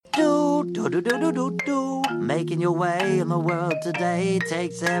Do. Making your way in the world today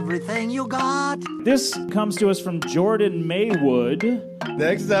takes everything you got. This comes to us from Jordan Maywood.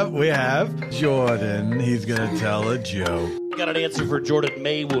 Next up, we have Jordan. He's going to tell a joke. Got an answer for Jordan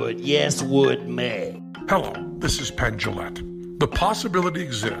Maywood. Yes, Wood May. Hello, this is Penn Jillette. The possibility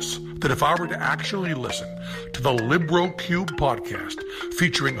exists that if I were to actually listen to the Libro Cube podcast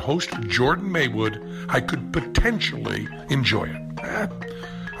featuring host Jordan Maywood, I could potentially enjoy it.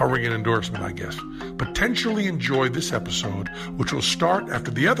 I'll ring an endorsement, I guess. Potentially enjoy this episode, which will start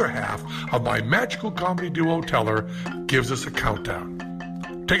after the other half of my magical comedy duo Teller gives us a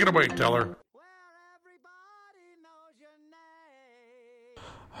countdown. Take it away, Teller.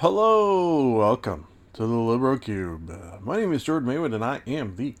 Hello, welcome to the Libro Cube. My name is Jordan Maywood, and I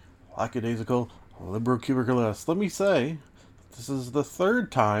am the lackadaisical Libro Cubiculist. Let me say, this is the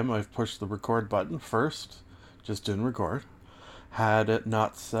third time I've pushed the record button. First, just didn't record. Had it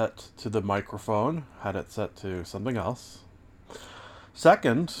not set to the microphone, had it set to something else.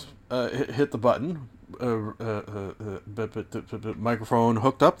 Second, hit the button. Microphone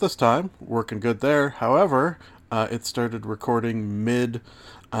hooked up this time, working good there. However, it started recording mid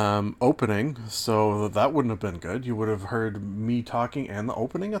opening, so that wouldn't have been good. You would have heard me talking and the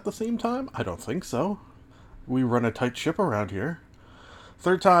opening at the same time? I don't think so. We run a tight ship around here.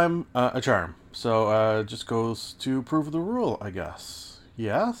 Third time, a charm. So, just goes to prove the rule, I guess.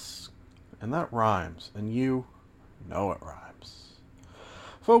 Yes? And that rhymes. And you know it rhymes.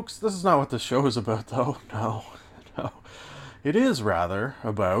 Folks, this is not what this show is about, though. No. It is, rather,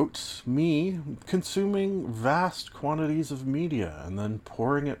 about me consuming vast quantities of media and then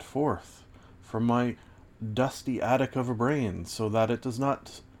pouring it forth from my dusty attic of a brain so that it does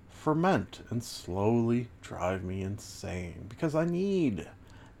not ferment and slowly drive me insane. Because I need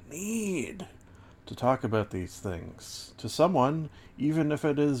to talk about these things to someone, even if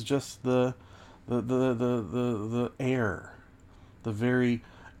it is just the air, the very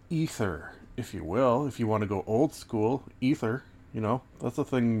ether, if you will. If you want to go old school, ether, that's a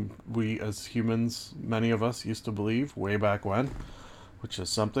thing we as humans, many of us, used to believe way back when, which is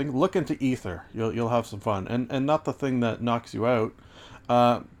something. Look into ether. You'll have some fun, and not the thing that knocks you out.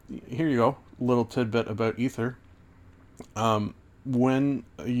 Here you go, little tidbit about ether. When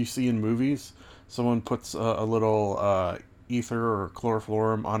you see in movies, someone puts a little ether or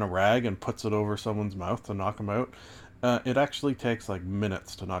chloroform on a rag and puts it over someone's mouth to knock them out, it actually takes like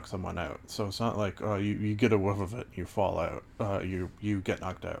minutes to knock someone out. So it's not like you get a whiff of it, you fall out, you get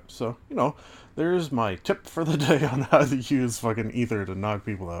knocked out. So, there's my tip for the day on how to use fucking ether to knock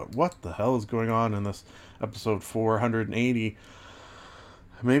people out. What the hell is going on in this episode 480?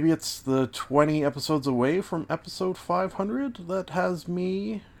 Maybe it's the 20 episodes away from episode 500 that has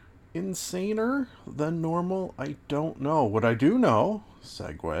me insaner than normal. I don't know. What I do know,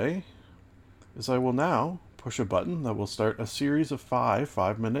 segue, is I will now push a button that will start a series of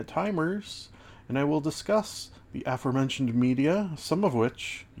 5-minute timers, and I will discuss the aforementioned media, some of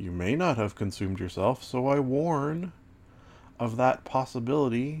which you may not have consumed yourself, so I warn of that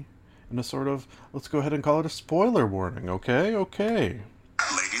possibility in a sort of, let's go ahead and call it a spoiler warning, okay?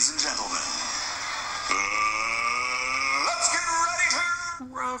 Ladies and gentlemen, let's get ready to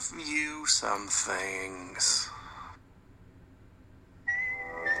review some things.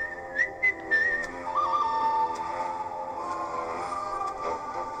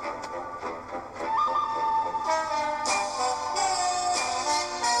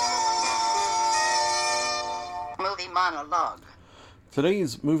 Movie monologue.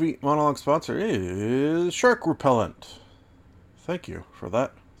 Today's movie monologue sponsor is Shark Repellent. Thank you for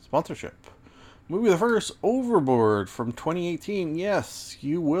that sponsorship. Movie the first, Overboard from 2018. Yes,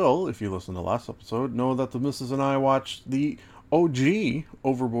 you will, if you listen to last episode, know that the missus and I watched the OG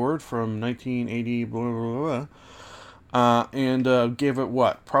Overboard from 1980, blah, blah, blah, and gave it,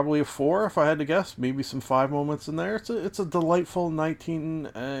 probably a 4, if I had to guess. Maybe some 5 moments in there. It's a delightful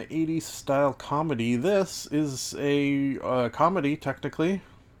 1980s style comedy. This is a comedy, technically.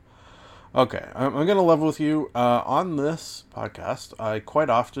 Okay, I'm going to level with you. On this podcast, I quite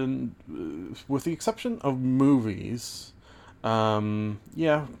often, with the exception of movies, probably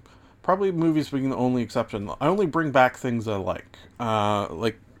movies being the only exception, I only bring back things I like.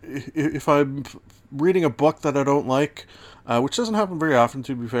 Like, if I'm reading a book that I don't like, which doesn't happen very often,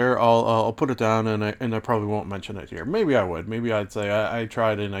 to be fair, I'll put it down and I probably won't mention it here. Maybe I would. Maybe I'd say I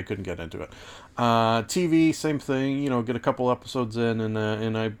tried it and I couldn't get into it. TV, same thing. Get a couple episodes in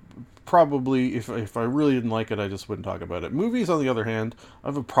and I probably, if I really didn't like it, I just wouldn't talk about it. Movies, on the other hand, I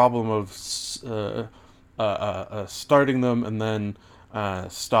have a problem of starting them and then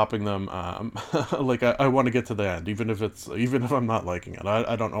stopping them. Like I want to get to the end, even if I'm not liking it.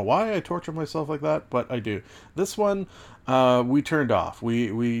 I don't know why I torture myself like that, but I do. This one, we turned off.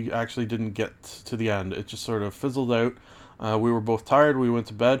 We actually didn't get to the end. It just sort of fizzled out. We were both tired. We went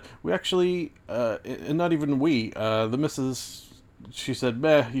to bed. We actually, and not even we, the missus, she said,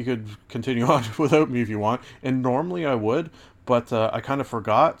 meh, you could continue on without me if you want. And normally I would, but I kind of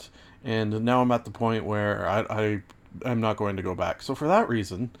forgot. And now I'm at the point where I'm not going to go back. So for that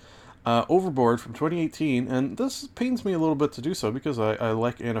reason, Overboard from 2018, and this pains me a little bit to do so because I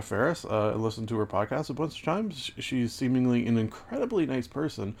like Anna Faris. I listened to her podcast a bunch of times. She's seemingly an incredibly nice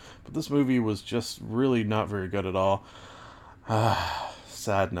person, but this movie was just really not very good at all.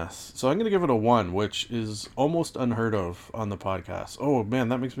 Sadness. So I'm going to give it a 1, which is almost unheard of on the podcast. Oh man,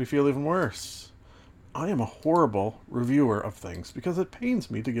 that makes me feel even worse. I am a horrible reviewer of things because it pains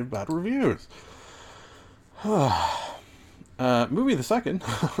me to give bad reviews. Movie the second,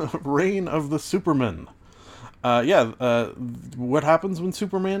 Reign of the Superman. What happens when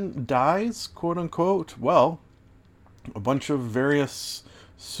Superman dies, quote unquote? Well, a bunch of various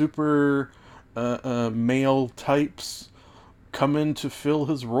super male types come in to fill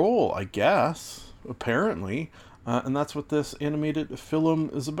his role, I guess, apparently. And that's what this animated film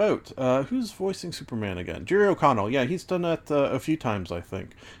is about. Who's voicing Superman again? Jerry O'Connell. Yeah, he's done that a few times, I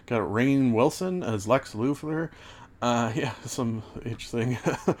think. Got Rainn Wilson as Lex Luthor. Some interesting.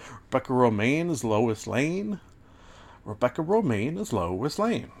 Rebecca Romijn as Lois Lane.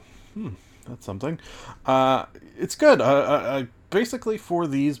 That's something. It's good. I basically, for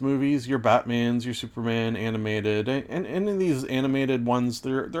these movies, your Batmans, your Superman animated, and in these animated ones,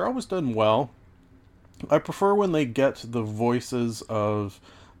 they're always done well. I prefer when they get the voices of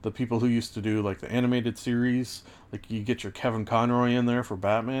the people who used to do like the animated series. Like you get your Kevin Conroy in there for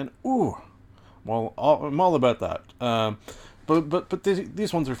Batman. Ooh, well, I'm all about that. But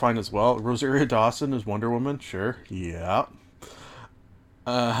these ones are fine as well. Rosario Dawson is Wonder Woman. Sure, yeah.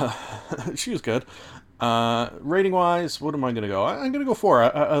 She was good. Rating wise, what am I gonna go? I'm gonna go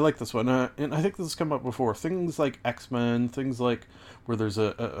 4. I like this one, and I think this has come up before. Things like X-Men, things like where there's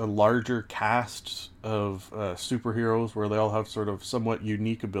a larger cast of superheroes where they all have sort of somewhat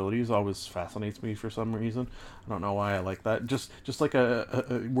unique abilities always fascinates me for some reason. I don't know why I like that. Just like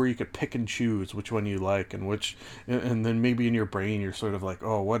a where you could pick and choose which one you like and which, and then maybe in your brain you're sort of like,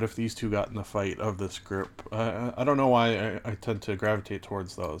 oh, what if these two got in the fight of this group? I don't know why I tend to gravitate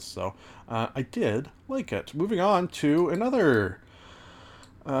towards those. So I did like it. Moving on to another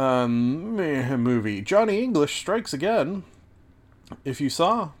movie, Johnny English Strikes Again. If you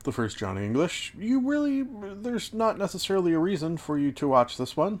saw the first Johnny English, there's not necessarily a reason for you to watch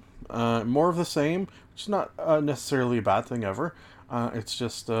this one. More of the same, which is not necessarily a bad thing ever. It's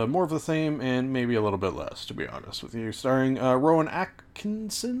just more of the same and maybe a little bit less, to be honest with you. Starring Rowan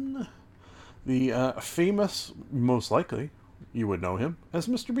Atkinson, the famous, most likely, you would know him as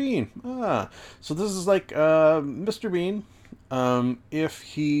Mr. Bean. So this is like Mr. Bean, if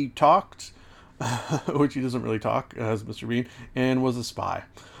he talked... which he doesn't really talk as Mr. Bean, and was a spy.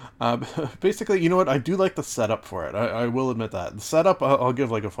 Basically, you know what? I do like the setup for it. I will admit that. The setup, I'll give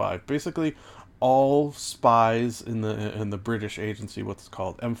like a 5. Basically, all spies in the British agency, what's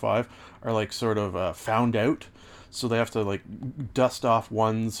called M5, are like sort of found out. So they have to like dust off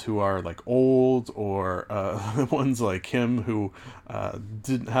ones who are like old or ones like him who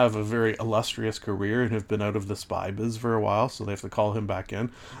didn't have a very illustrious career and have been out of the spy biz for a while. So they have to call him back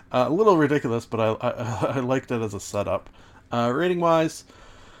in. A little ridiculous, but I liked it as a setup. Rating wise,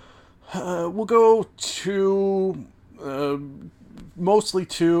 we'll go to mostly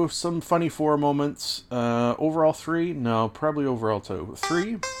 2. Some funny 4 moments. Overall 3? No, probably overall 2.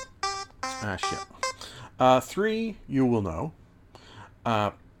 3? Shit. 3, you will know,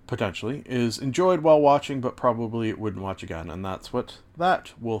 potentially, is enjoyed while watching, but probably wouldn't watch again, and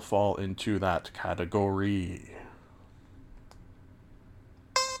that will fall into that category.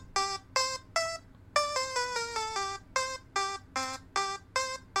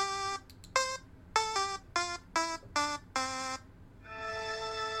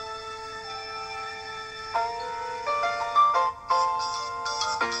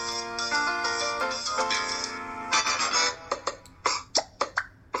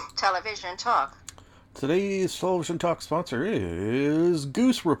 Television Talk. Today's Television Talk sponsor is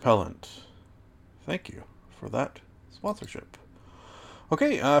Goose Repellent. Thank you for that sponsorship.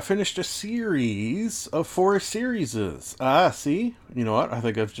 Okay, finished a series of 4 series. See? You know what? I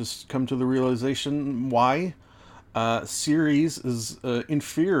think I've just come to the realization why series is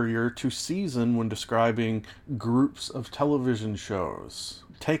inferior to season when describing groups of television shows.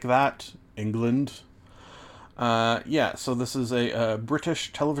 Take that, England. So this is a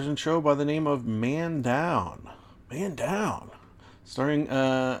British television show by the name of Man Down. Man Down. Starring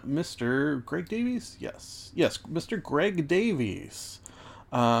Mr. Greg Davies? Yes, Mr. Greg Davies.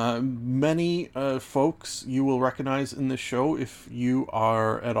 Many folks you will recognize in this show if you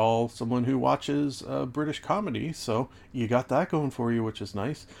are at all someone who watches British comedy, so you got that going for you, which is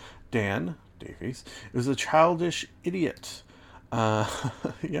nice. Dan Davies is a childish idiot.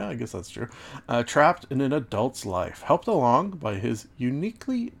 Yeah, I guess that's true. Trapped in an adult's life, helped along by his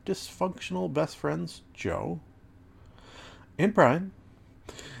uniquely dysfunctional best friends, Joe and Brian.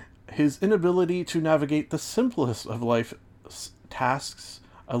 His inability to navigate the simplest of life's tasks,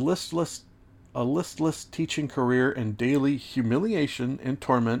 a listless teaching career, and daily humiliation and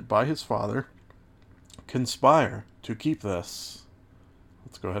torment by his father, conspire to keep this.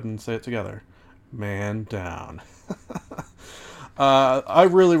 Let's go ahead and say it together. Man down. I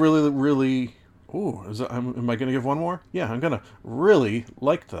really. Ooh, am I going to give one more? Yeah, I'm going to really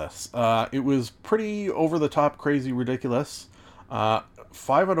like this. It was pretty over the top, crazy, ridiculous. 5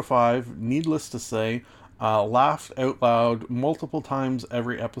 out of 5, needless to say. Laughed out loud multiple times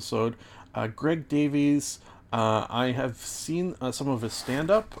every episode. Greg Davies, I have seen some of his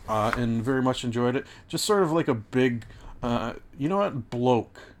stand-up and very much enjoyed it. Just sort of like a big,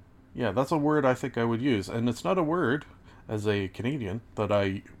 bloke. Yeah, that's a word I think I would use. And it's not a word, as a Canadian, that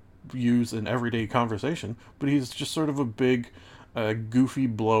I use in everyday conversation, but he's just sort of a big, goofy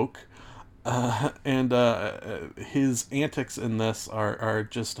bloke. And his antics in this are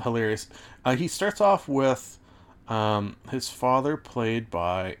just hilarious. He starts off with his father, played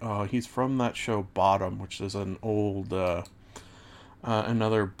by he's from that show Bottom, which is an old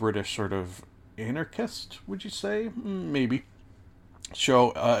another British sort of anarchist, would you say? Maybe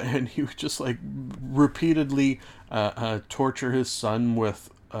show, and he would just like repeatedly torture his son with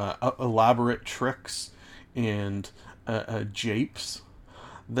elaborate tricks and japes.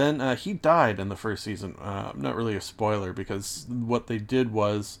 Then he died in the first season. Not really a spoiler, because what they did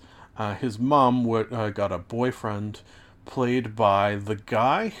was his mom got a boyfriend played by the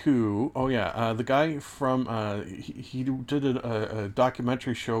guy who... the guy from... he did a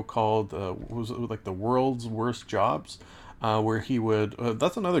documentary show called... was it like The World's Worst Jobs? Where he would...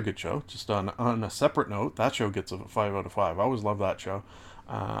 that's another good show. Just on a separate note, that show gets a 5 out of 5. I always love that show.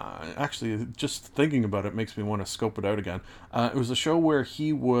 Actually, just thinking about it makes me want to scope it out again. It was a show where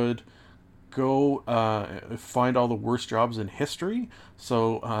he would go find all the worst jobs in history.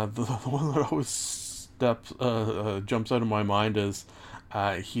 So the one that always jumps out of my mind is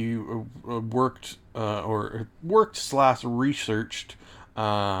he worked / researched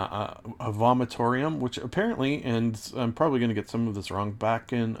a vomitorium, which apparently, and I'm probably going to get some of this wrong,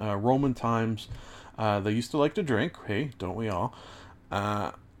 back in Roman times, they used to like to drink. Hey, don't we all?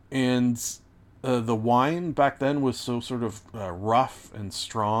 And the wine back then was so sort of rough and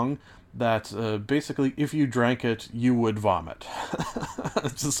strong that basically if you drank it, you would vomit.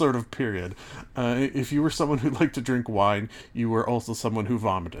 It's a sort of period. If you were someone who liked to drink wine, you were also someone who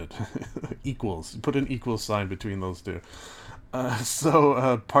vomited. Equals. Put an equal sign between those two.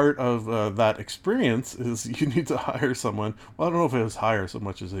 So part of that experience is you need to hire someone. Well, I don't know if it was hire so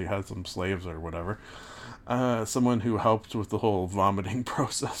much as he had some slaves or whatever. Someone who helped with the whole vomiting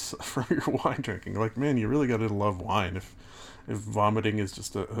process for your wine drinking. Like, man, you really got to love wine if vomiting is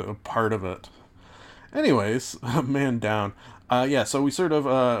just a part of it. Anyways, Man Down. So we sort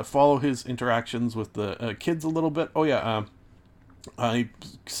of follow his interactions with the kids a little bit. I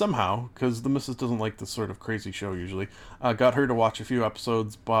somehow, because the missus doesn't like this sort of crazy show usually, got her to watch a few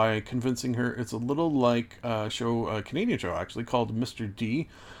episodes by convincing her it's a little like a Canadian show actually, called Mr. D.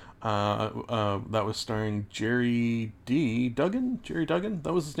 That was starring Jerry Duggan?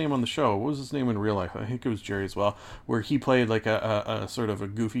 That was his name on the show. What was his name in real life? I think it was Jerry as well, where he played like a sort of a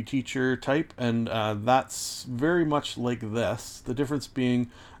goofy teacher type, and that's very much like this. The difference being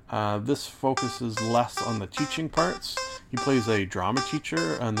this focuses less on the teaching parts. He plays a drama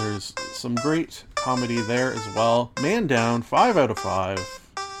teacher, and there's some great comedy there as well. Man Down, 5 out of 5.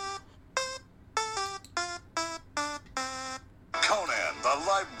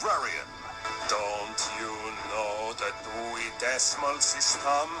 Librarian. Don't you know the Dewey Decimal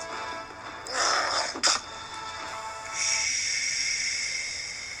System?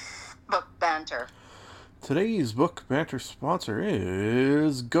 Book banter. Today's book banter sponsor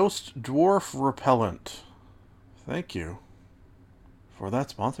is Ghost Dwarf Repellent. Thank you for that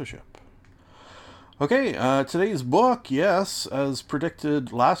sponsorship. Okay, today's book, yes, as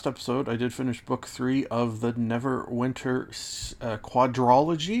predicted last episode, I did finish book 3 of the Neverwinter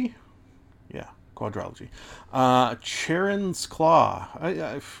quadrology. Yeah, quadrilogy. Charon's Claw.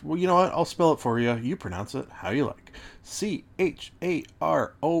 Well, you know what? I'll spell it for you. You pronounce it how you like.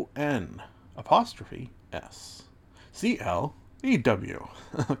 Charon apostrophe S. CLEW.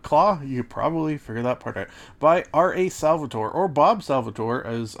 Claw, you probably figured that part out. By R.A. Salvatore, or Bob Salvatore,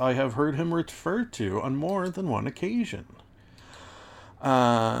 as I have heard him referred to on more than one occasion.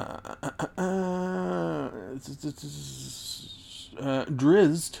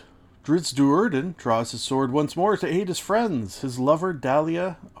 Drizzt Do'Urden draws his sword once more to aid his friends. His lover,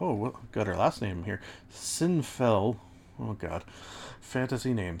 Dahlia... Oh, well, got her last name here. Sinfel. Oh, God.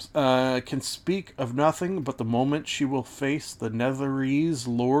 Fantasy names. Can speak of nothing but the moment she will face the Netherese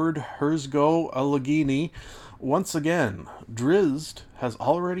Lord Herzgo Allegheny. Once again, Drizzt has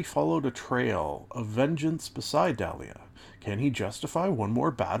already followed a trail of vengeance beside Dahlia. Can he justify one more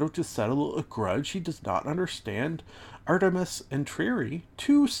battle to settle a grudge he does not understand? Artemis Entreri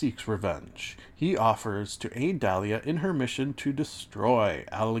too seeks revenge. He offers to aid Dahlia in her mission to destroy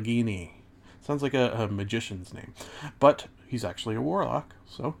Allegheny. Sounds like a magician's name. But he's actually a warlock,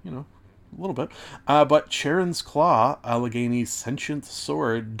 so, you know, a little bit. But Charon's Claw, Allegheny's sentient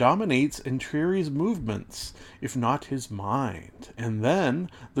sword, dominates Entreri's movements, if not his mind. And then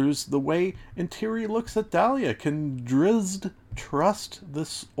there's the way Entreri looks at Dahlia. Can Drizzt trust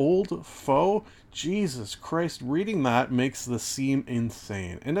this old foe? Jesus Christ, reading that makes this seem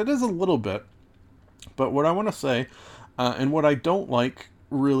insane. And it is a little bit. But what I want to say, and what I don't like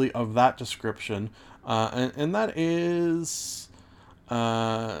really of that description, and that is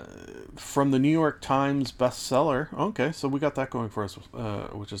from the New York Times bestseller. Okay, so we got that going for us,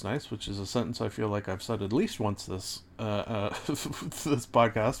 which is nice, which is a sentence I feel like I've said at least once this this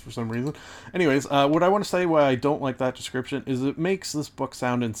podcast for some reason. Anyways, what I want to say why I don't like that description is it makes this book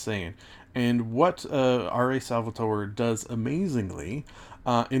sound insane. And what R.A. Salvatore does amazingly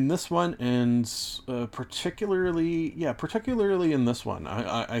in this one, and particularly in this one,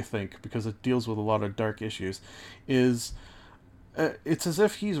 I think, because it deals with a lot of dark issues, is it's as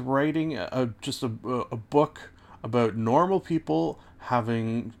if he's writing just a book about normal people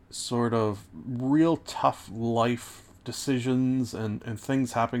having sort of real tough life decisions and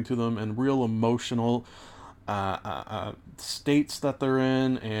things happening to them, and real emotional states that they're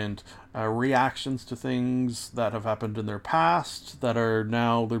in, and reactions to things that have happened in their past that are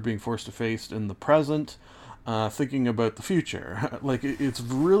now they're being forced to face in the present, thinking about the future. Like, it's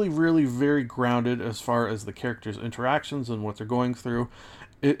really, really very grounded as far as the characters' interactions and what they're going through.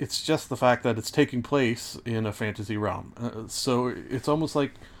 It's just the fact that it's taking place in a fantasy realm. So it's almost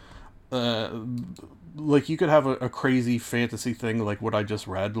like you could have a crazy fantasy thing like what I just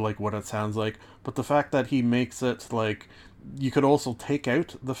read, like what it sounds like, but the fact that he makes it like you could also take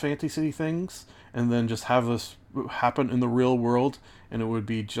out the fantasy things and then just have this happen in the real world and it would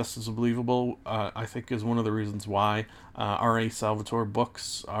be just as believable, I think is one of the reasons why R.A. Salvatore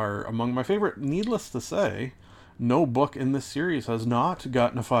books are among my favorite. Needless to say, no book in this series has not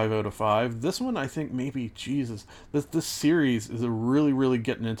gotten a 5 out of 5. This one, I think, maybe, Jesus, this series is really, really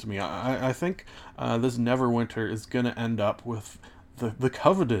getting into me. I think this Neverwinter is going to end up with the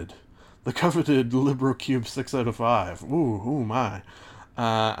coveted LibroCube 6 out of 5. Ooh my.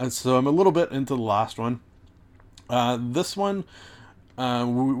 And so I'm a little bit into the last one. This one,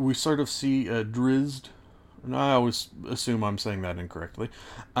 we sort of see Drizzt. And I always assume I'm saying that incorrectly,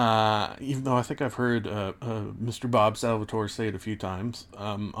 even though I think I've heard Mr. Bob Salvatore say it a few times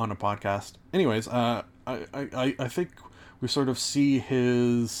on a podcast. Anyways, I think we sort of see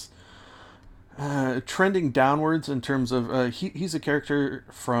his trending downwards in terms of he's a character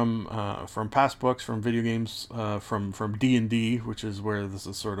from past books, from video games, from D&D, which is where this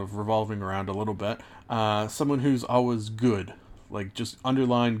is sort of revolving around a little bit. Someone who's always good. Like, just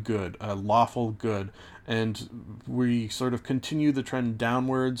underline good, lawful good. And we sort of continue the trend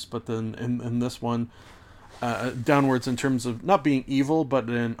downwards, but then in this one, downwards in terms of not being evil, but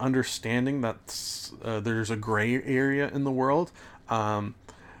in understanding that there's a gray area in the world.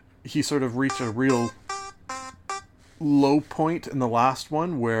 He sort of reached a real low point in the last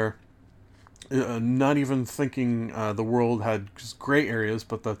one where not even thinking the world had just gray areas,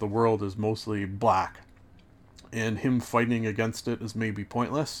 but that the world is mostly black. And him fighting against it is maybe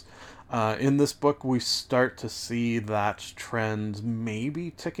pointless. In this book, we start to see that trend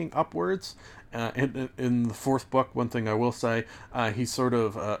maybe ticking upwards. In the fourth book, one thing I will say, he's sort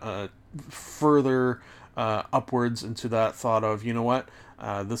of further upwards into that thought of, you know what,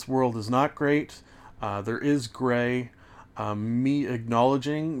 this world is not great, there is gray. Me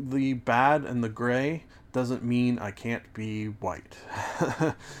acknowledging the bad and the gray doesn't mean I can't be white.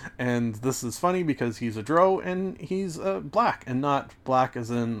 And this is funny because he's a dro and he's black, and not black as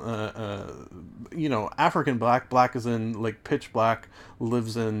in African black. Black as in like pitch black,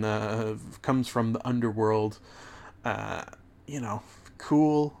 lives in comes from the underworld.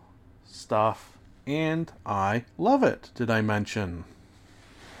 Cool stuff, and I love it. Did I mention?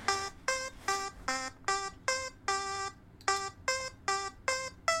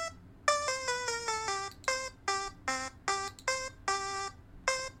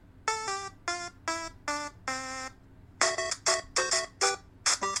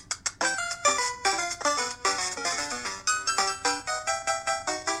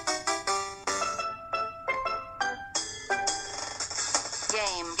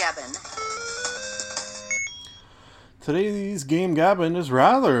 Today's Game Gabbin is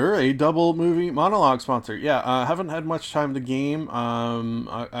rather a double movie monologue sponsor. Yeah, I haven't had much time to game.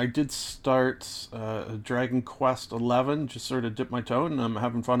 I did start Dragon Quest XI, just sort of dipped my toe, and I'm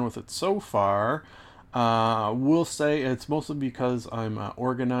having fun with it so far. Will say it's mostly because I'm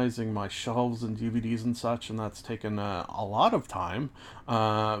organizing my shelves and DVDs and such, and that's taken a lot of time.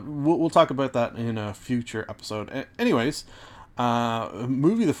 We'll talk about that in a future episode. Anyways,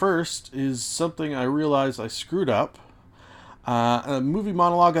 movie the first is something I realized I screwed up. A movie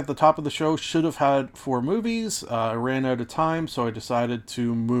monologue at the top of the show should have had 4 movies. I ran out of time, so I decided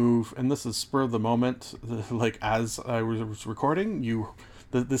to move, and this is spur of the moment, like as I was recording,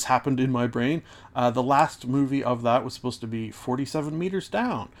 this happened in my brain. The last movie of that was supposed to be 47 Meters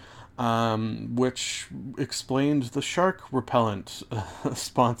Down, which explained the shark repellent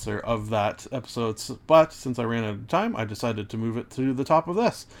sponsor of that episode. But since I ran out of time, I decided to move it to the top of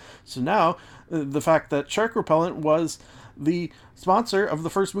this. So now, the fact that shark repellent was the sponsor of the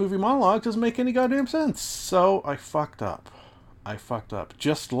first movie monologue doesn't make any goddamn sense. So I fucked up.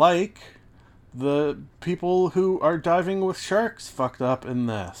 Just like the people who are diving with sharks fucked up in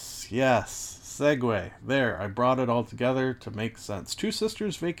this. Yes, segue. There, I brought it all together to make sense. 2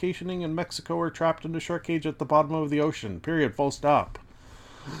 sisters vacationing in Mexico are trapped in a shark cage at the bottom of the ocean. Period. Full stop.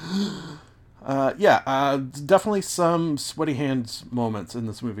 Definitely some sweaty hands moments in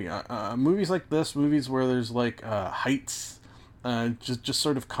this movie. Movies like this, movies where there's like heights, just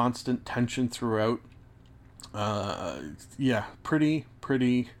sort of constant tension throughout.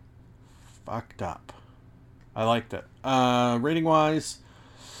 Pretty fucked up. I liked it. Rating wise,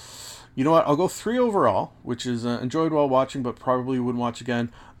 you know what? I'll go 3 overall, which is enjoyed while watching, but probably wouldn't watch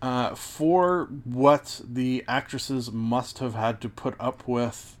again. For what the actresses must have had to put up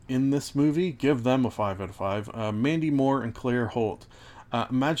with in this movie, give them a 5 out of 5. Mandy Moore and Claire Holt.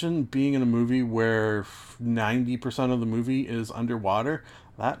 Imagine being in a movie where 90% of the movie is underwater.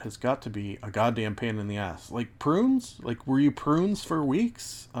 That has got to be a goddamn pain in the ass. Like prunes? Like, were you prunes for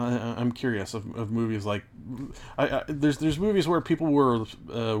weeks? I'm curious of movies like... There's movies where people were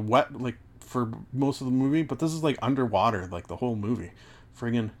wet, like, for most of the movie, but this is, like, underwater, like, the whole movie.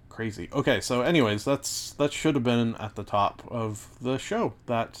 Friggin' crazy. Okay, so anyways, that should have been at the top of the show.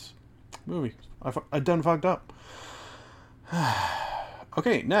 That movie. I done fucked up.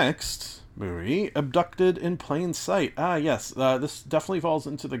 Okay, next movie, Abducted in Plain Sight. Yes, this definitely falls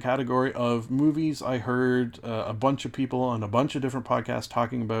into the category of movies I heard a bunch of people on a bunch of different podcasts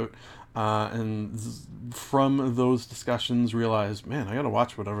talking about, and from those discussions realized, man, I gotta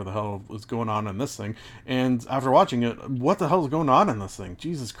watch whatever the hell is going on in this thing. And after watching it, what the hell is going on in this thing?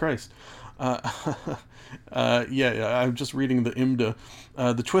 Jesus Christ. I'm just reading the IMDb.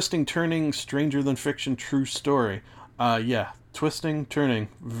 The twisting, turning, stranger than fiction, true story. Twisting, turning,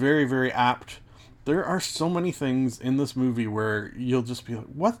 very, very apt. There are so many things in this movie where you'll just be like,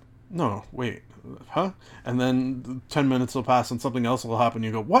 what? No, wait, huh? And then 10 minutes will pass and something else will happen.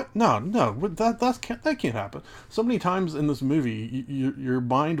 You go, what? No, that can't happen. So many times in this movie, your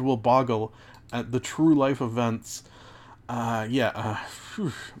mind will boggle at the true life events.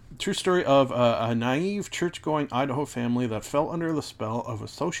 True story of a naive church-going Idaho family that fell under the spell of a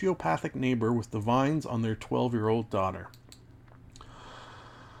sociopathic neighbor with the vines on their 12-year-old daughter.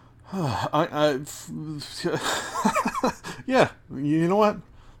 Yeah, you know what?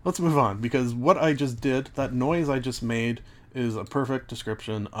 Let's move on, because what I just did, that noise I just made, is a perfect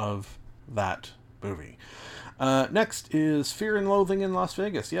description of that movie. Next is Fear and Loathing in Las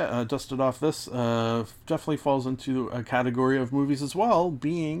Vegas. Dusted off this. Definitely falls into a category of movies as well,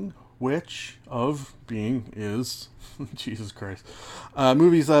 which is Jesus Christ.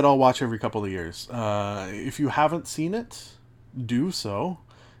 Movies that I'll watch every couple of years. If you haven't seen it, do so.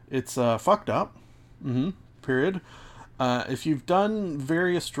 It's fucked up. Period. If you've done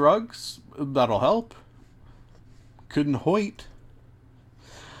various drugs, that'll help. Couldn't hoit.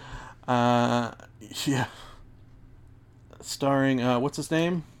 Yeah. Starring, what's his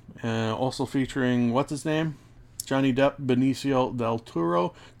name? Also featuring, what's his name? Johnny Depp, Benicio del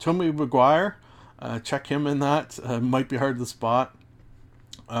Toro, Tommy Maguire. Check him in that. Might be hard to spot.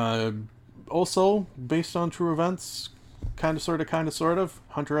 Also, based on true events, kind of,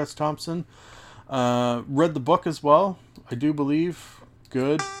 Hunter S. Thompson. Read the book as well, I do believe.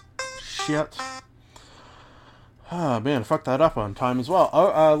 Good. Shit. Ah, man, I fucked that up on time as well.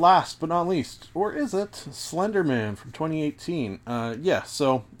 Last but not least, or is it, Slender Man from 2018. Yeah,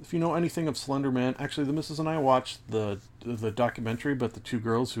 so if you know anything of Slender Man, actually the missus and I watched the documentary about the two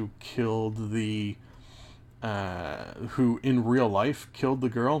girls who killed who in real life killed the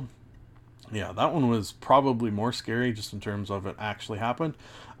girl. Yeah, that one was probably more scary just in terms of it actually happened.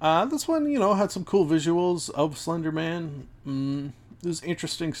 This one, had some cool visuals of Slender Man. It was an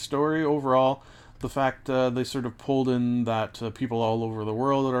interesting story overall. The fact they sort of pulled in that people all over the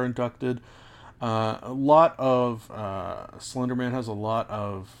world that are inducted. A lot of Slender Man has a lot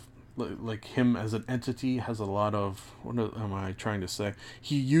of, like him as an entity has a lot of, what am I trying to say?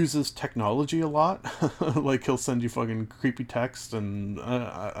 He uses technology a lot. Like he'll send you fucking creepy text and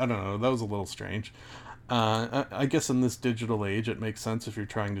I don't know, that was a little strange. I guess in this digital age it makes sense if you're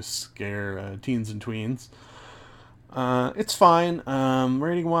trying to scare teens and tweens. It's fine.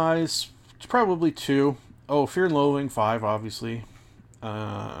 Rating wise, it's probably 2. Oh, Fear and Loathing 5, obviously.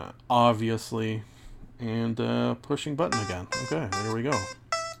 Obviously. And pushing button again. Okay, there we go.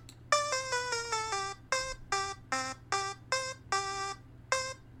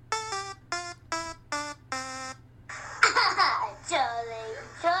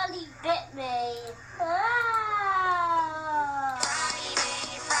 Charlie bit me.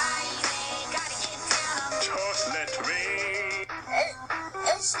 Just let me.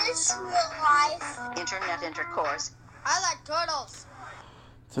 Is this real life? Internet intercourse. I like turtles.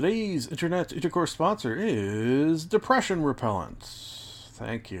 Today's internet intercourse sponsor is Depression Repellent.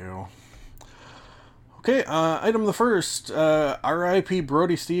 Thank you. Okay, item the first, R.I.P.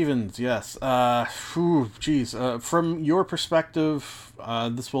 Brody Stevens, yes. From your perspective,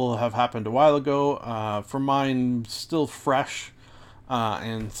 this will have happened a while ago. From mine, still fresh,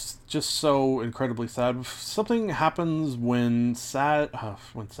 and just so incredibly sad. Something happens when super,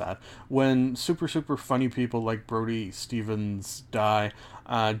 super funny people like Brody Stevens die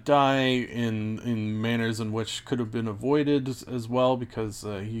in manners in which could have been avoided as well because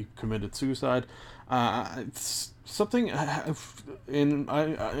he committed suicide. It's something, and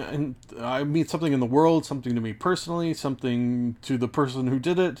I mean something in the world, something to me personally, something to the person who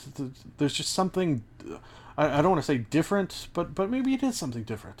did it. There's just something, I don't want to say different, but maybe it is something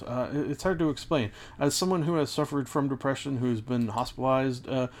different. It's hard to explain. As someone who has suffered from depression, who's been hospitalized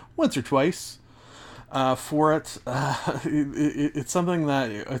once or twice for it, it's something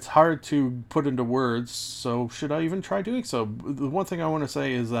that it's hard to put into words. So should I even try doing so? The one thing I want to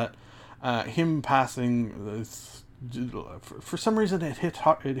say is that him passing, for some reason it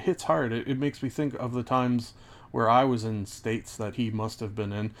hits hard. It makes me think of the times where I was in states that he must have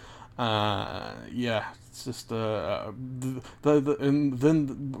been in. It's just and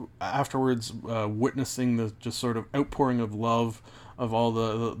then afterwards witnessing the just sort of outpouring of love of all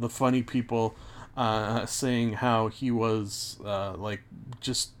the funny people, saying how he was like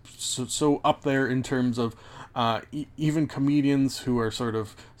just so up there in terms of even comedians who are sort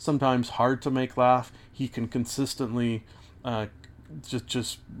of sometimes hard to make laugh, he can consistently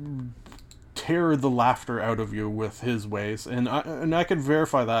just tear the laughter out of you with his ways, and I can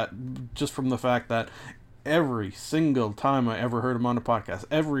verify that just from the fact that every single time I ever heard him on a podcast,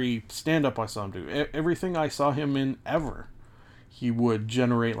 every stand-up I saw him do, everything I saw him in ever, he would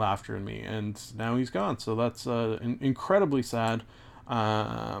generate laughter in me, and now he's gone. So that's incredibly sad.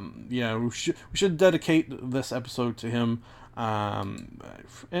 We should dedicate this episode to him.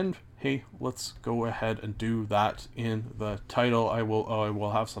 And hey, let's go ahead and do that in the title. I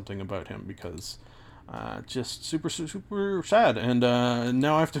will have something about him because just super, super sad. And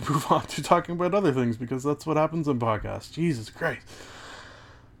now I have to move on to talking about other things because that's what happens in podcasts. Jesus Christ.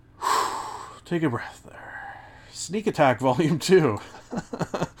 Take a breath there. Sneak Attack Volume 2.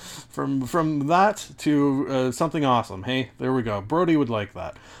 From that to something awesome. Hey, there we go. Brody would like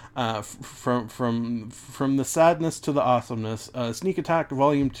that. From the sadness to the awesomeness. Sneak Attack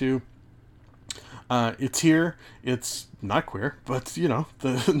Volume 2. It's here. It's not queer, but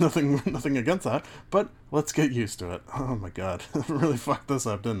nothing against that. But let's get used to it. Oh my god, I really fucked this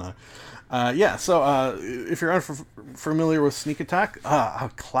up, didn't I? So if you're unfamiliar with Sneak Attack,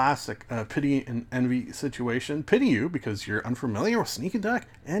 a classic pity and envy situation. Pity you because you're unfamiliar with Sneak Attack.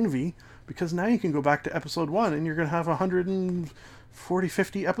 Envy because now you can go back to episode 1 and you're gonna have 100 and 40,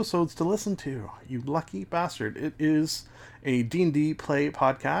 50 episodes to listen to. You lucky bastard. It is a D&D play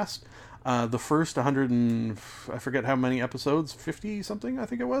podcast. The first 100 and I forget how many episodes, 50 something I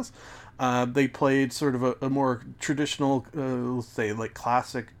think it was. They played sort of a more traditional, let's say like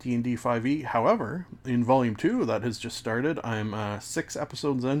classic D&D 5e. However, in volume 2 that has just started, I'm 6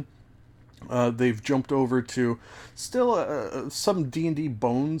 episodes in. They've jumped over to still some D&D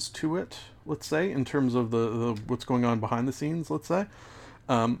bones to it, let's say, in terms of the what's going on behind the scenes, let's say.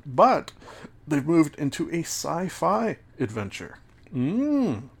 But they've moved into a sci-fi adventure.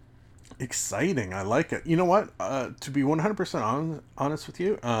 Exciting. I like it. You know what? To be 100% honest with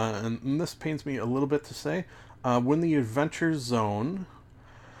you, and this pains me a little bit to say, when the Adventure Zone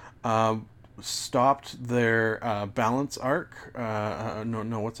stopped their balance arc,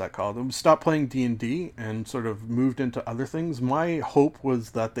 what's that called? Stopped playing D&D and sort of moved into other things. My hope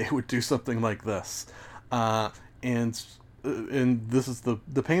was that they would do something like this. And this is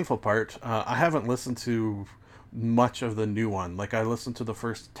the painful part. I haven't listened to much of the new one. Like, I listened to the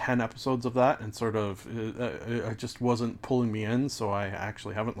first 10 episodes of that and sort of it just wasn't pulling me in, so I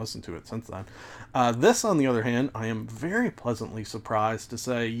actually haven't listened to it since then. This, on the other hand, I am very pleasantly surprised to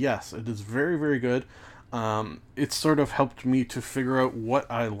say, yes, it is very, very good. It's sort of helped me to figure out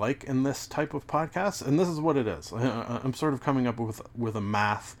what I like in this type of podcast, and this is what it is. I'm sort of coming up with a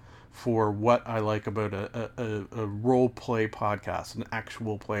math for what I like about a role play podcast, an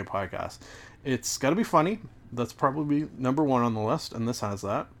actual play podcast. It's got to be funny. That's probably number one on the list, and this has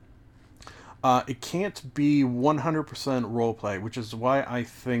that. It can't be 100% roleplay, which is why I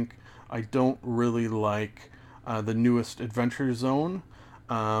think I don't really like the newest Adventure Zone.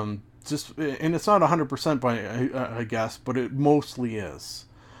 And it's not 100% by I guess, but it mostly is.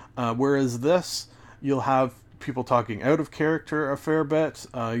 Whereas this, you'll have people talking out of character a fair bit.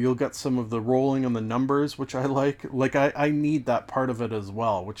 You'll get some of the rolling on the numbers, which I like. Like, I need that part of it as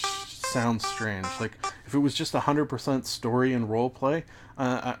well, which sounds strange. Like, if it was just 100% story and roleplay,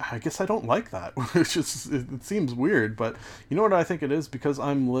 I guess I don't like that. Which is, it seems weird, but you know what I think it is? Because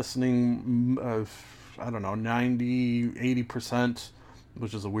I'm listening, I don't know, 90, 80%,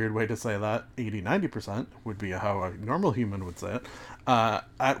 which is a weird way to say that. 80, 90% would be how a normal human would say it.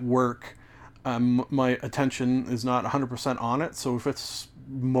 At work, my attention is not 100% on it, so if it's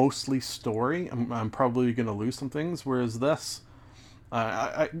mostly story, I'm probably going to lose some things, whereas this,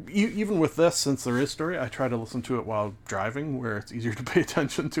 even with this, since there is story, I try to listen to it while driving, where it's easier to pay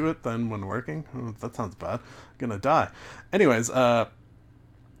attention to it than when working. Oh, that sounds bad. I'm gonna die. Anyways, so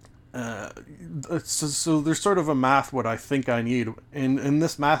there's sort of a math what I think I need, and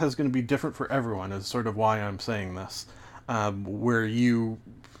this math is going to be different for everyone, is sort of why I'm saying this, where you've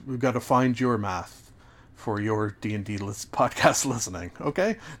got to find your math for your D&D podcast listening.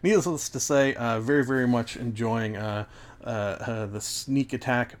 Okay, needless to say, very, very much enjoying the Sneak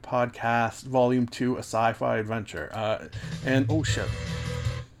Attack podcast, Volume 2, a sci-fi adventure. And oh shit,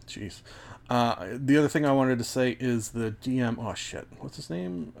 jeez. The other thing I wanted to say is the DM. Oh shit, what's his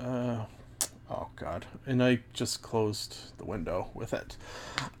name? Oh god, and I just closed the window with it.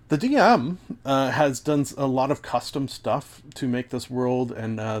 The DM has done a lot of custom stuff to make this world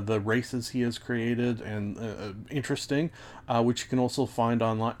and the races he has created and interesting, which you can also find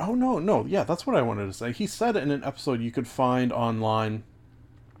online. Oh no, yeah, that's what I wanted to say. He said in an episode you could find online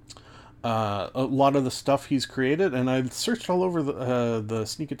a lot of the stuff he's created, and I searched all over the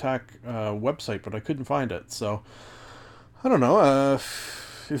Sneak Attack website, but I couldn't find it. So I don't know.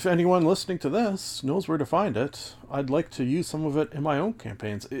 If anyone listening to this knows where to find it, I'd like to use some of it in my own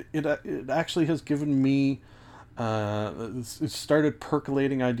campaigns. It actually has given me, it started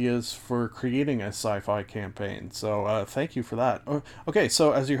percolating ideas for creating a sci-fi campaign. So thank you for that. Okay,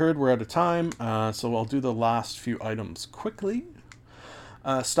 so as you heard, we're out of time. So I'll do the last few items quickly.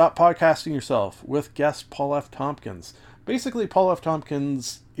 Stop podcasting yourself with guest Paul F. Tompkins. Basically, Paul F.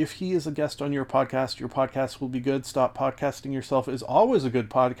 Tompkins, if he is a guest on your podcast will be good. Stop podcasting yourself is always a good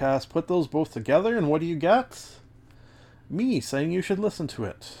podcast. Put those both together, and what do you get? Me saying you should listen to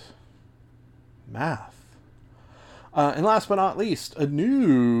it. Math. And last but not least, a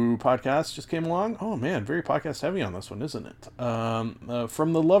new podcast just came along. Oh man, very podcast heavy on this one, isn't it?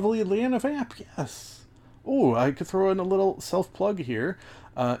 From the lovely Leanna Vamp, yes. Oh, I could throw in a little self-plug here.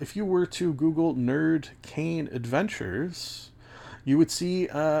 If you were to Google Nerd Cane Adventures, you would see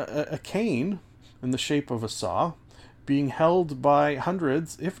a cane in the shape of a saw being held by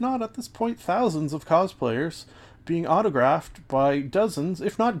hundreds, if not at this point thousands of cosplayers, being autographed by dozens,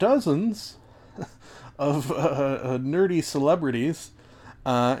 if not dozens, of nerdy celebrities.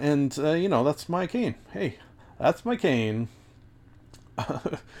 And that's my cane. Hey, that's my cane.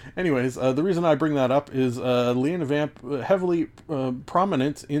 Anyways, the reason I bring that up is Lena Vamp heavily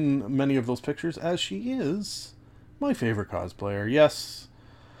prominent in many of those pictures, as she is my favorite cosplayer. Yes,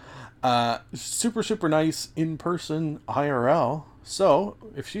 super, super nice in person IRL. So,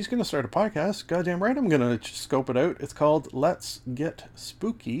 if she's going to start a podcast, goddamn right, I'm going to scope it out. It's called Let's Get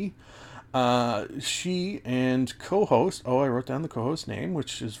Spooky. She and co-host, I wrote down the co-host name,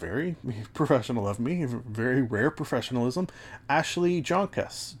 which is very professional of me, very rare professionalism, Ashley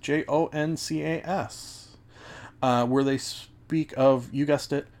Joncas, Joncas, where they speak of, you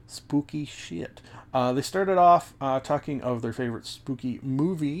guessed it, spooky shit. They started off talking of their favorite spooky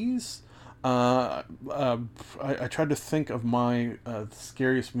movies. I tried to think of my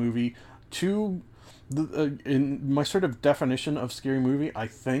scariest movie. In my sort of definition of scary movie, I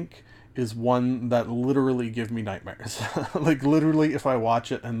think, is one that literally give me nightmares. Like, literally, if I watch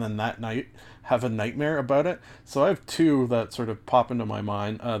it and then that night have a nightmare about it. So I have two that sort of pop into my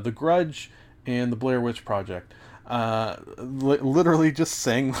mind. The Grudge and the Blair Witch Project. Literally just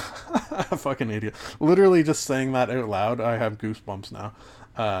saying... fucking idiot. Literally just saying that out loud, I have goosebumps now.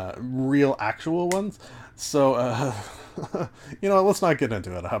 Real actual ones. So, you know, let's not get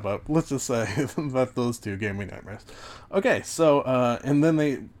into it. How about, let's just say that those two gave me nightmares. Okay, so, and then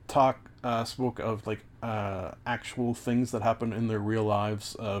they spoke of, like, actual things that happen in their real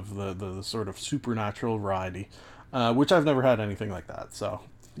lives of the sort of supernatural variety, which I've never had anything like that, so,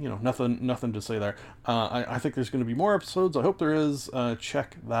 you know, nothing to say there. I think there's going to be more episodes. I hope there is.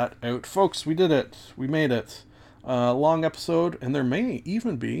 Check that out. Folks, we did it. We made it. Long episode, and there may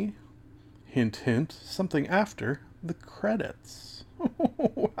even be, hint, hint, something after the credits.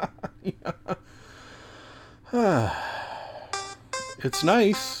 It's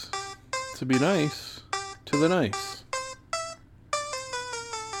nice to be nice to the nice.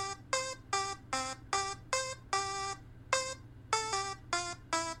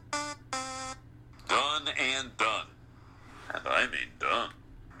 Done and done. And I mean done.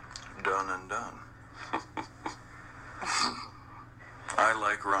 Done and done. I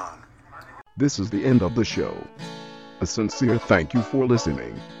like Ron. This is the end of the show. A sincere thank you for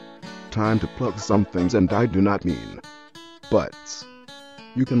listening. Time to plug some things, and I do not mean butts.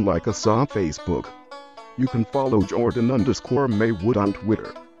 You can like us on Facebook. You can follow Jordan_Maywood on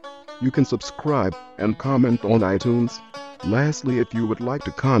Twitter. You can subscribe and comment on iTunes. Lastly, if you would like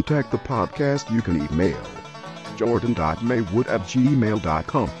to contact the podcast, you can email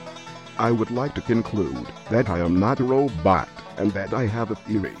jordan.maywood@gmail.com. I would like to conclude that I am not a robot and that I have a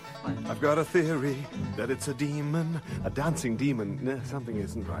theory. I've got a theory that it's a demon, a dancing demon. Nah, something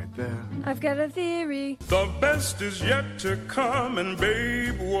isn't right there. I've got a theory. The best is yet to come, and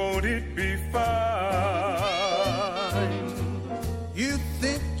babe, won't it be fine? You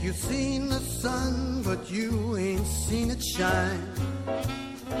think you've seen the sun, but you ain't seen it shine.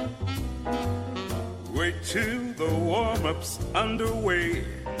 Wait till the warm-up's underway.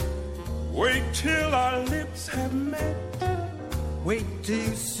 Wait till our lips have met. Wait till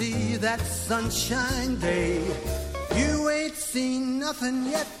you see that sunshine day. You ain't seen nothing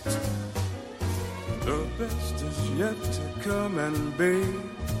yet. The best is yet to come, and babe,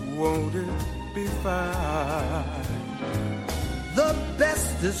 won't it be fine? The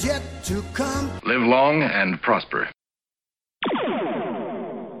best is yet to come. Live long and prosper.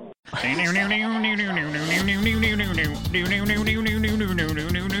 Bonus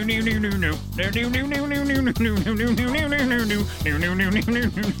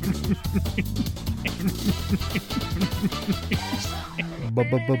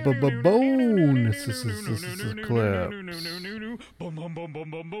clips.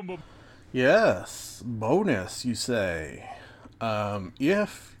 Yes, bonus, you say.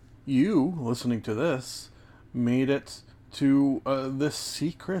 If you, listening to this, made it to this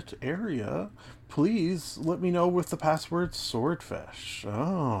secret area, please let me know with the password swordfish.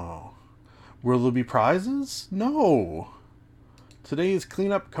 Oh. Will there be prizes? No. Today's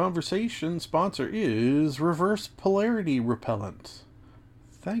cleanup conversation sponsor is Reverse Polarity Repellent.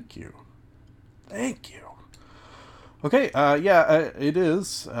 Thank you. Thank you. Okay, it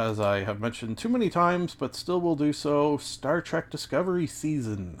is, as I have mentioned too many times, but still will do so, Star Trek Discovery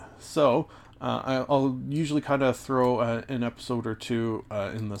season. So, I'll usually kind of throw an episode or two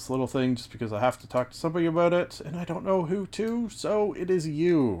in this little thing just because I have to talk to somebody about it, and I don't know who to, so it is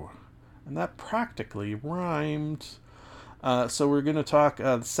you. And that practically rhymed. So we're going to talk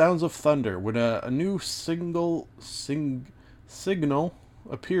Sounds of Thunder, when a new signal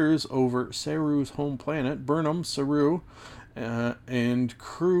appears over Saru's home planet, Burnham, Saru, and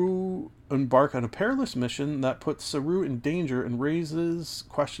crew embark on a perilous mission that puts Saru in danger and raises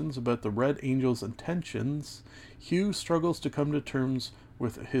questions about the Red Angel's intentions. Hugh struggles to come to terms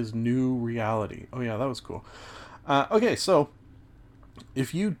with his new reality. Oh yeah, that was cool. Okay, so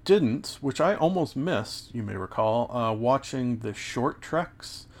if you didn't, which I almost missed, you may recall, watching the short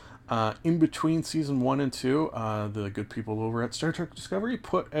treks in between season 1 and 2, the good people over at Star Trek Discovery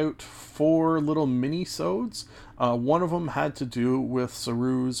put out 4 little mini-sodes. One of them had to do with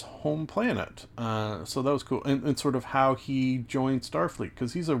Saru's home planet. So that was cool. And sort of how he joined Starfleet,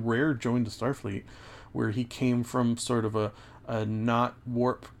 because he's a rare join to Starfleet, where he came from sort of a not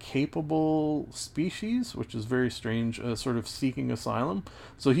warp capable species, which is very strange, sort of seeking asylum.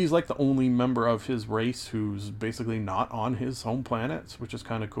 So he's like the only member of his race who's basically not on his home planet, which is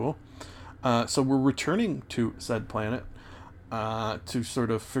kind of cool. So we're returning to said planet to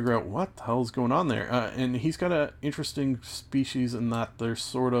sort of figure out what the hell is going on there. And he's got an interesting species in that they're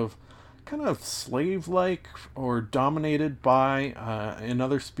sort of kind of slave-like or dominated by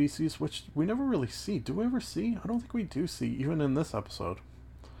another species, which we never really see. Do we ever see? I don't think we do see, even in this episode.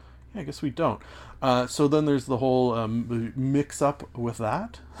 Yeah, I guess we don't. So then there's the whole mix-up with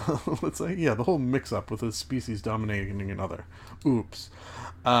that. Let's say, yeah, the whole mix-up with a species dominating another. Oops.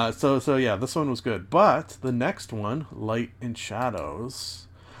 So yeah, this one was good. But the next one, Light and Shadows,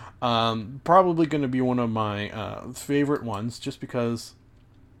 probably going to be one of my favorite ones, just because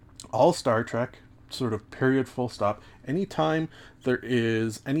all Star Trek, sort of period, full stop, anytime there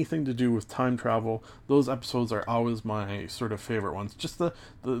is anything to do with time travel, those episodes are always my sort of favorite ones. Just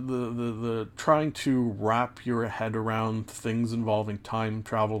the trying to wrap your head around things involving time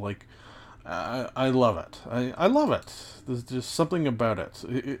travel, like, I love it. I love it. There's just something about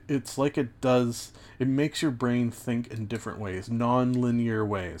it. It's like it makes your brain think in different ways, non-linear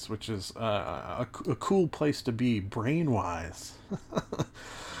ways, which is a cool place to be brain-wise.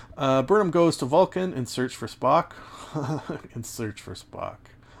 Burnham goes to Vulcan in search for Spock.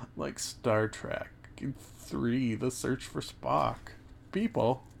 Like Star Trek 3, The Search for Spock.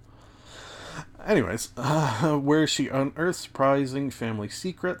 People. Anyways, where she unearths surprising family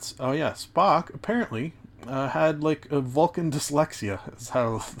secrets. Oh yeah, Spock apparently had like a Vulcan dyslexia, is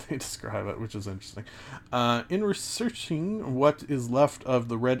how they describe it, which is interesting. In researching what is left of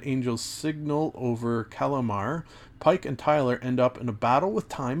the Red Angel's signal over Calamar, Pike and Tyler end up in a battle with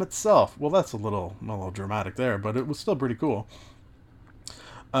time itself. Well, that's a little dramatic there, but it was still pretty cool.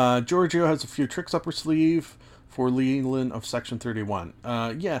 Giorgio has a few tricks up her sleeve for Leland of Section 31.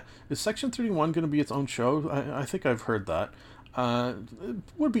 Yeah, is Section 31 going to be its own show? I think I've heard that. It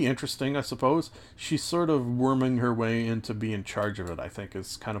would be interesting, I suppose. She's sort of worming her way into being in charge of it, I think,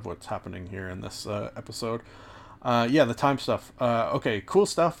 is kind of what's happening here in this episode. Yeah, the time stuff. Okay, cool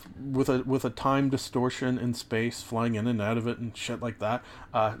stuff with a time distortion in space, flying in and out of it and shit like that.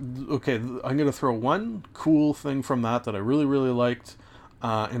 Okay, I'm going to throw one cool thing from that I really, really liked.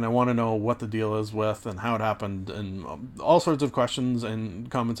 And I want to know what the deal is with and how it happened and all sorts of questions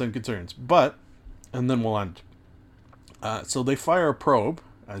and comments and concerns. And then we'll end. So they fire a probe,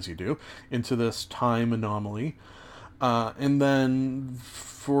 as you do, into this time anomaly. And then,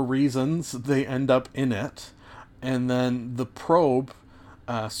 for reasons, they end up in it. And then the probe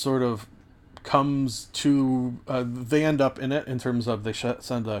sort of comes to... they end up in it in terms of they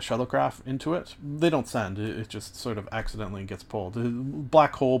send a shuttlecraft into it. They don't send. It just sort of accidentally gets pulled.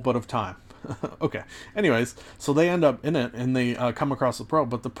 Black hole, but of time. Okay. Anyways, so they end up in it and they come across the probe.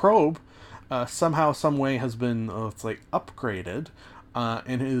 But the probe somehow, some way has been, let's say, upgraded.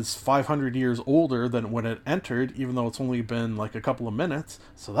 And is 500 years older than when it entered, even though it's only been like a couple of minutes.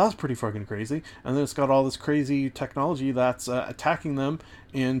 So that's pretty fucking crazy. And then it's got all this crazy technology that's attacking them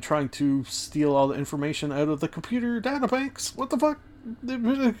and trying to steal all the information out of the computer data banks. What the fuck?